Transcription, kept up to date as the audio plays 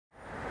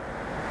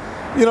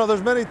You know,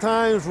 there's many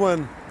times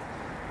when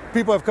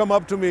people have come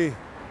up to me,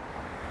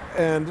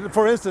 and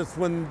for instance,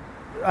 when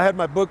I had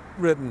my book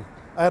written,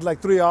 I had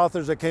like 3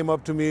 authors that came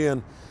up to me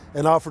and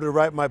offered to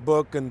write my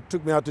book and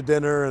took me out to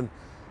dinner, and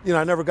you know,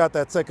 I never got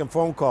that second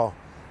phone call.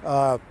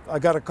 I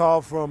got a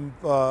call from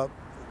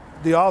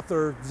the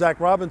author, Zach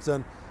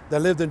Robinson,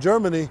 that lived in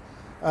Germany,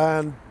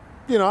 and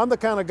you know, I'm the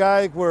kind of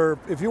guy where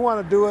if you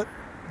want to do it,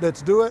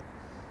 let's do it.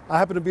 I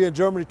happened to be in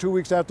Germany 2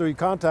 weeks after he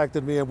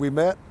contacted me, and we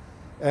met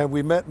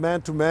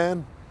man to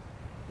man.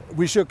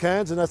 We shook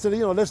hands, and I said, you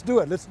know, let's do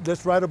it.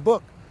 Let's write a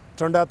book.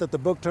 Turned out that the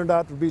book turned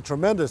out to be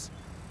tremendous.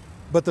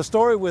 But the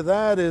story with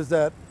that is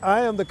that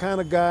I am the kind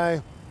of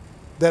guy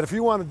that if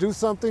you want to do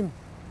something,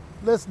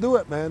 let's do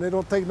it, man. It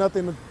don't take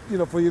nothing, you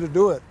know, for you to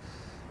do it.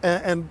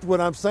 And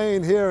what I'm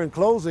saying here in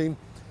closing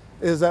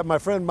is that my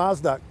friend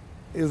Mazdak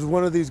is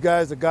one of these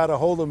guys that got a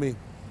hold of me.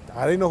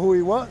 I didn't know who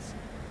he was,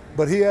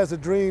 but he has a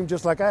dream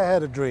just like I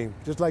had a dream,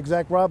 just like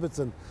Zach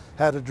Robinson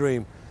had a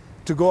dream,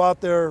 to go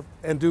out there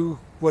and do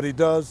what he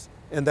does,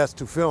 and that's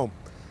to film.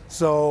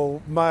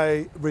 So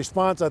my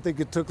response, I think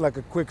it took like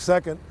a quick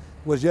second,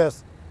 was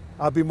yes,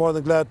 I'll be more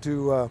than glad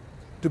to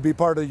be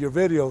part of your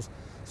videos.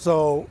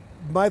 So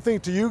my thing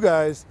to you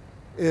guys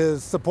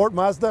is support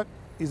Mazdak.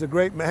 He's a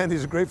great man,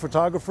 he's a great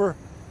photographer,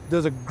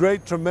 does a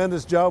great,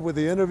 tremendous job with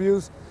the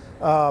interviews.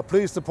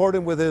 Please support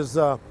him with his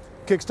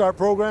Kickstart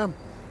program.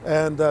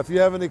 And if you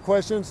have any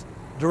questions,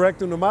 direct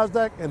them to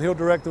Mazdak and he'll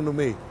direct them to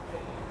me.